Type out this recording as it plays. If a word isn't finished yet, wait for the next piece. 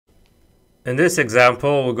In this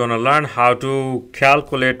example, we're going to learn how to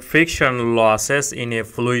calculate friction losses in a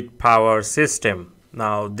fluid power system.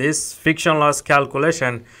 Now, this friction loss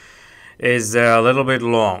calculation is a little bit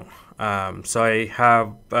long, so I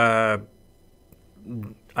have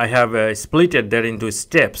splitted that into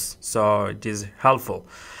steps, so it is helpful.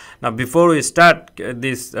 Now, before we start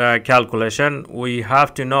this calculation, we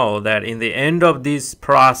have to know that in the end of this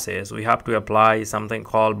process, we have to apply something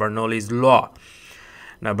called Bernoulli's law.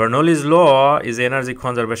 Now, Bernoulli's law is energy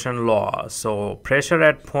conservation law. So pressure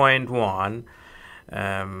at point 1,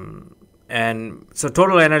 and so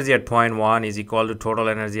total energy at point 1 is equal to total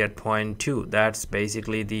energy at point 2. That's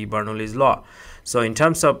basically the Bernoulli's law. So in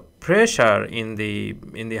terms of pressure in the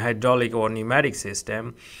hydraulic or pneumatic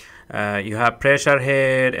system, you have pressure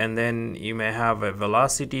head, and then you may have a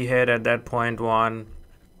velocity head at that point 1,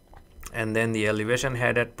 and then the elevation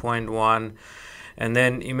head at point 1. And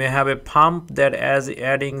then you may have a pump that is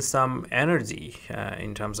adding some energy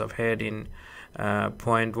in terms of head in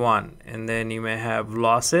point 1. And then you may have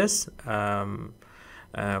losses.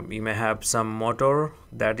 You may have some motor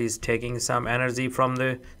that is taking some energy from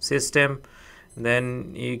the system.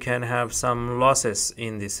 Then you can have some losses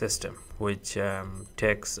in the system, which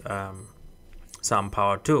takes some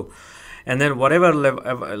power too. And then whatever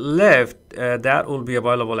left, that will be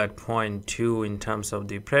available at point 2 in terms of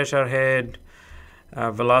the pressure head,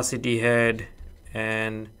 velocity head,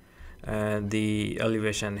 and the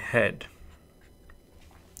elevation head.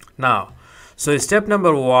 Now, so step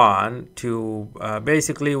number 1, to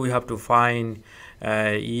basically we have to find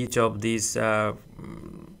each of these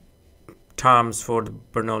terms for the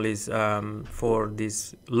Bernoulli's for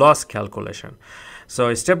this loss calculation.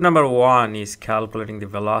 So step number 1 is calculating the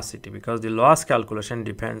velocity, because the loss calculation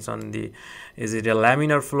depends on is it a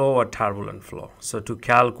laminar flow or turbulent flow. So to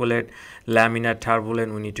calculate laminar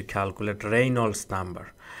turbulent, we need to calculate Reynolds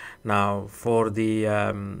number. Now for the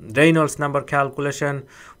Reynolds number calculation,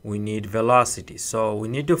 we need velocity. So we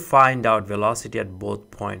need to find out velocity at both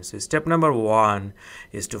points. So step number 1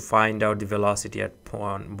 is to find out the velocity at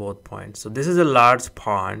both points. So this is a large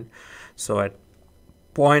pond. So at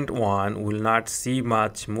point 1 will not see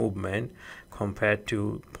much movement compared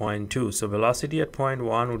to point 2. So velocity at point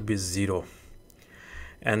 1 would be 0.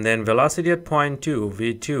 And then velocity at point 2,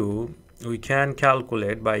 V2, we can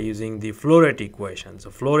calculate by using the flow rate equation. So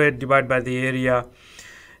flow rate divided by the area,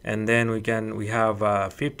 and then we have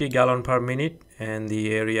 50 gallon per minute, and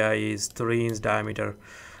the area is 3-inch diameter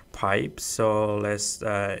pipe. So let's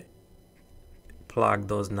plug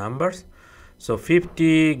those numbers. So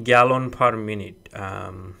 50 gallon per minute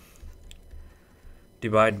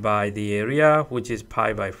divided by the area, which is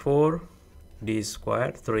pi by 4 d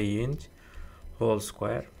square, 3-inch whole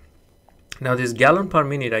square. Now this gallon per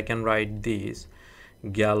minute, I can write this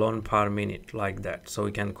gallon per minute like that. So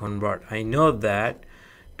we can convert. I know that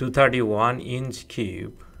 231-inch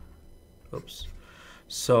cube. Oops.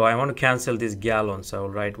 So I want to cancel this gallon. So I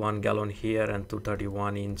will write 1 gallon here, and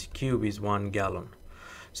 231-inch cube is 1 gallon.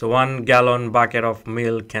 So 1 gallon bucket of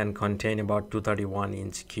milk can contain about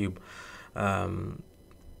 231-inch cube.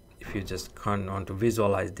 If you just want to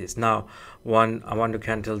visualize this. Now I want to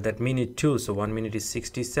cancel that minute too. So 1 minute is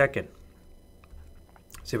 60 seconds.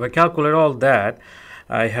 So if I calculate all that,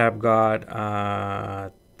 I have got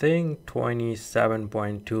I think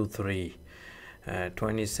 27.23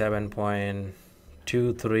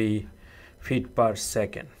 27.23 feet per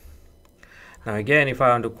second. Now again, if I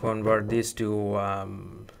want to convert this to I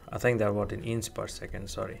think that was in inch per second,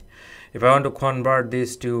 sorry. If I want to convert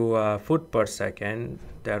this to foot per second,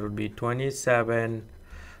 that would be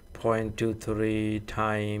 27.23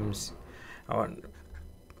 times,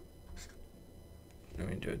 let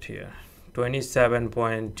me do it here,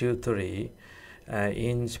 27.23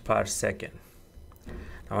 inch per second.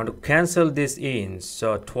 I want to cancel this inch,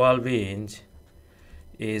 so 12-inch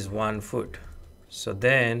is 1 foot. So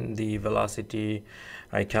then the velocity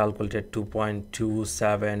I calculated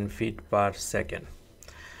 2.27 feet per second.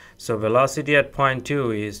 So velocity at point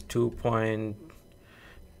 2 is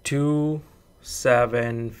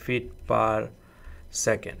 2.27 feet per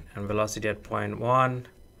second, and velocity at point 1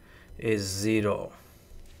 is 0.